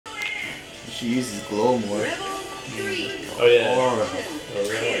She uses glow more. Oh yeah. Aura.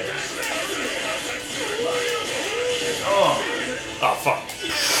 Oh fuck.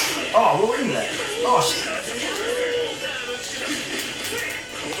 Oh, what was that? Oh shit.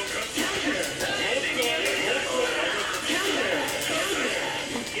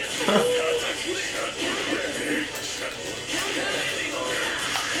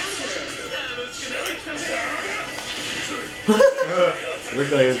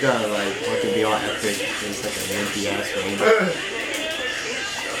 Looked like it was gonna like fucking be all epic. It's like a wimpy ass game.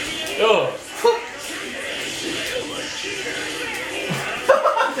 Oh.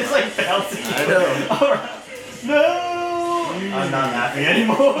 It's like bouncing. I know. Alright. No! I'm not happy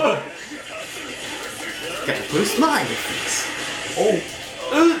anymore. Gotta boost my defense. Oh.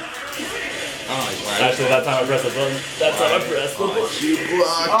 Oh, wow. Actually, that time I pressed the button. That time I pressed the button. You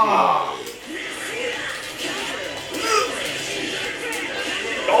blocked. Ah.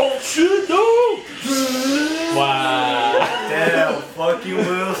 Oh shit, no! Wow. Damn, fuck you,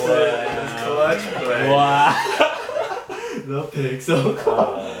 Wilson. Clutch play. Wow. The pixel.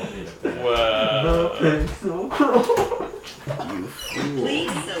 Wow. The pixel. You fool.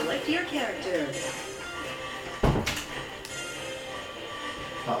 Please select your character.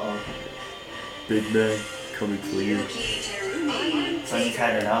 Uh-oh. Big man coming for you. Terumi. Sonny's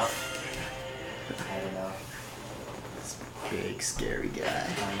had enough. Had enough. Big scary guy.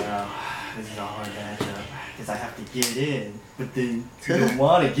 I know. This is a hard matchup. Because I have to get in. But then you don't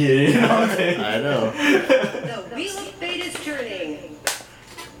want to get in. I know. The wheel of fate is turning.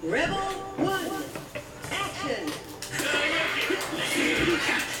 Rebel 1. Action.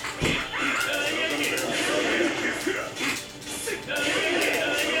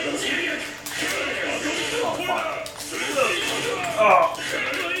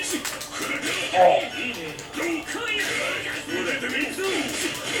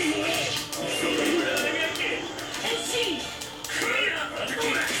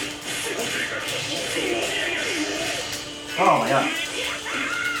 Oh my god.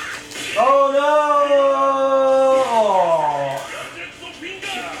 Oh no!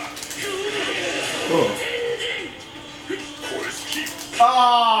 Cool.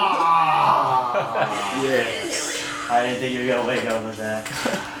 Ah! Yes. I didn't think you were gonna wake up with that.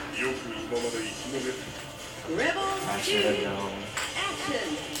 Rebel I should have 2. known. Action.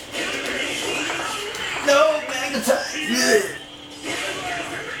 No, magnetize!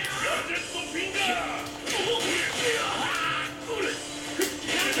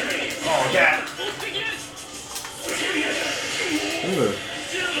 Oh yeah! Ooh.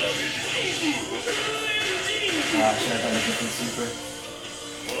 Ah, I should have done a different super.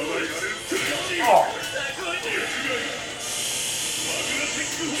 Oh!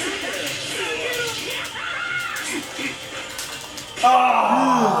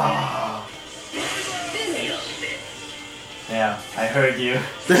 Ah! Yeah, I heard you. I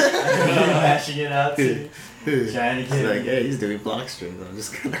heard you mashing it out too. Trying to He's get like, hey, he's doing block strings. I'm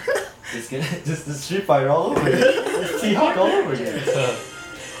just gonna. It's gonna just the Street Fighter all over again. It's T-Hawk all over again.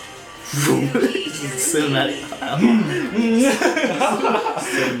 Cinematic.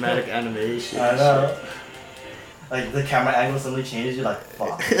 Cinematic animation. I know. Like the camera angle suddenly changes. You're like,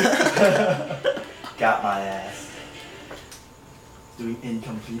 fuck. Got my ass. Doing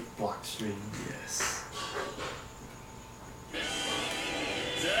incomplete block string. Yes.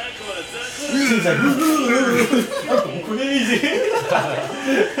 He's like, I'm crazy.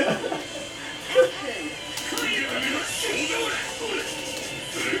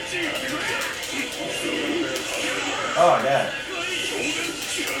 Oh yeah.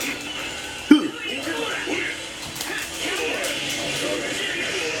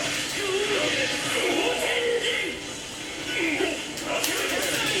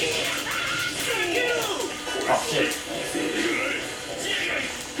 Oh shit.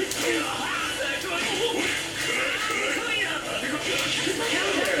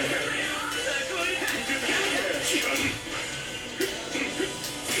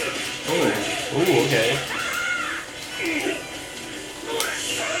 Ooh, okay.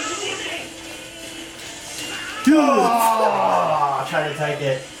 Oh, try to take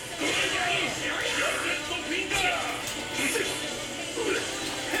it.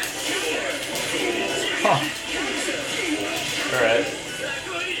 Alright.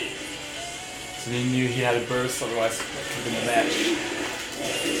 So he knew he had a burst, otherwise it could have been a match.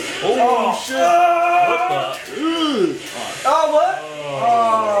 Oh shit! What the? Oh what? I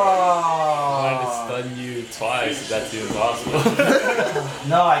wanted to Oh. stun you twice if that's even possible.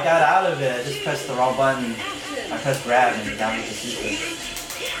 No, I got out of it. I just pressed the wrong button. I pressed grab and down with the super.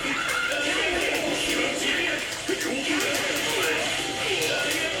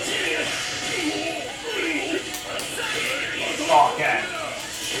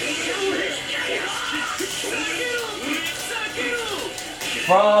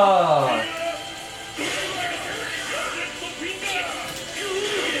 Fuck!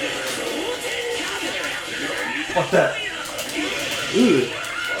 Fuck that. Ooh.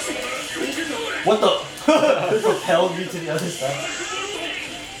 What the? It propelled me to the other side.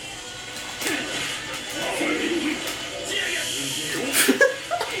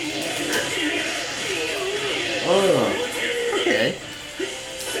 Oh. Okay.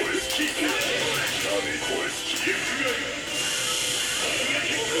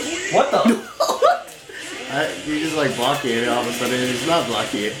 What the? You just like block it, and all of a sudden it's not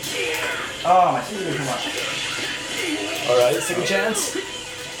blocking it. Oh, my shoes didn't come out. Alright, second chance.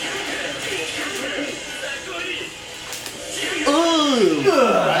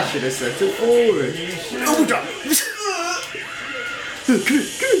 Oh! I should have sent it forward. Oh, drop.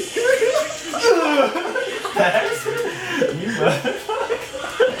 You motherfucker.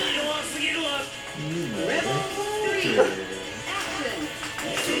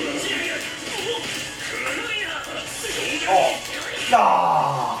 Oh.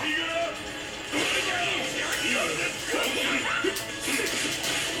 Ah.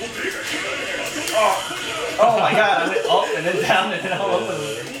 Oh my god, I went up and then down and then all up.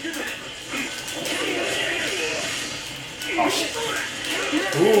 Oh shit.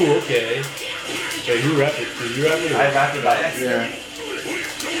 Ooh, okay. Wait, who wrapped it? Did you wrap it? I wrapped it by accident. Yeah.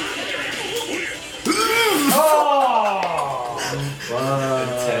 Oh!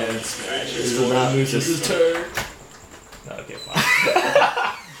 Intense match. This is not This is just. turn. No, okay, fine.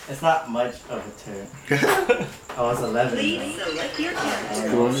 It's not much of a turn. Oh, it's 11. Please now. select your character.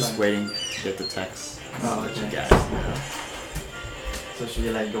 Cool, I'm just waiting to get the text. Oh, Let you okay. guys know. So should we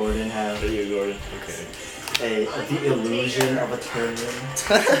let Gordon have There you go, Gordon. Okay. the illusion of a turn?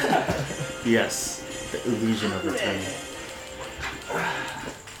 Yes, the illusion of returning.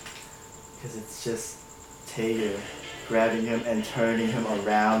 Because it's just Tater grabbing him and turning him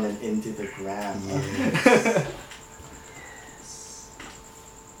around and into the ground.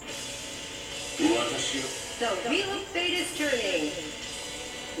 The wheel of fate is turning.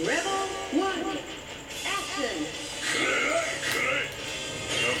 Rebel 1. Action.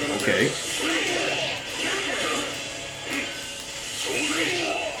 Okay.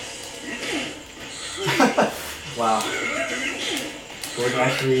 Wow. Gordon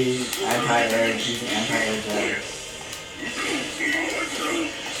actually anti-air, using anti-air jab.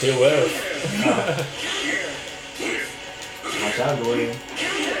 Stay well. Watch out, Gordon.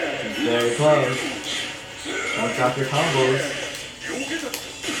 He's very close. Don't drop your combos.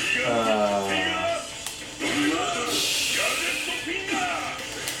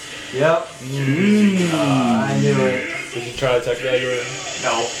 Yep. I knew it. Did you try to attack that, Gordon?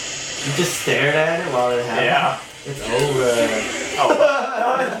 No. You just stared at it while it happened? Yeah. It's over.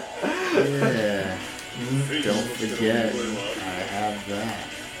 Yeah. Don't forget, I have that.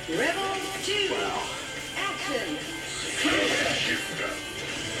 Rebel 2. Action.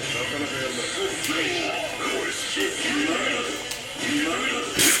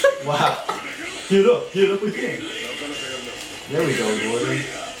 Wow. Get up again. There we go, Gordon.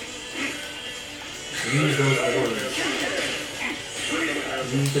 Use those orbs.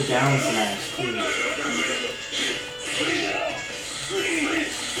 Use the down smash, too.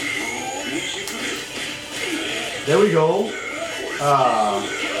 There we go.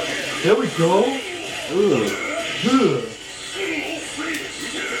 There we go. Ugh.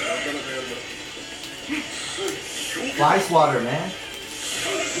 Fly swatter, man.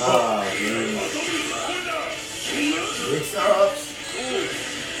 Mix ups.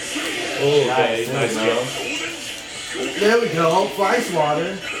 Oh, Nice, okay. there Nice we go. jump. There we go. Fly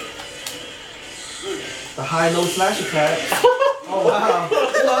swatter. The high-low slash attack. Oh wow.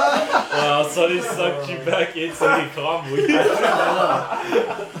 Wow, Sonny sucked you back in so he combo you.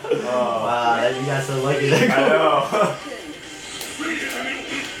 Oh wow, you guys so lucky there. I know.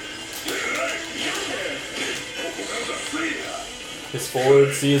 His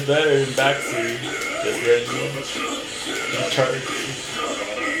forward C is better than back C. Just ready to charge.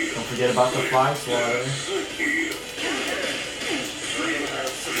 Don't forget about the fly swatter.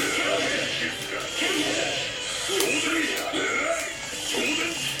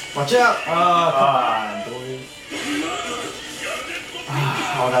 Watch out! Oh, come on, boy.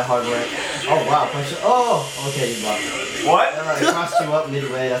 All that hard work. Oh wow, punch it. Oh, okay, you blocked. What? Alright, crossed you up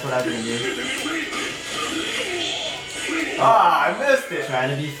midway, that's what happened to you. Ah, I missed it! Trying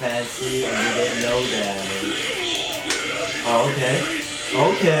to be fancy and you get no damage. Oh, okay.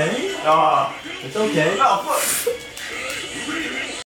 Okay. Ah, it's okay. Oh, fuck.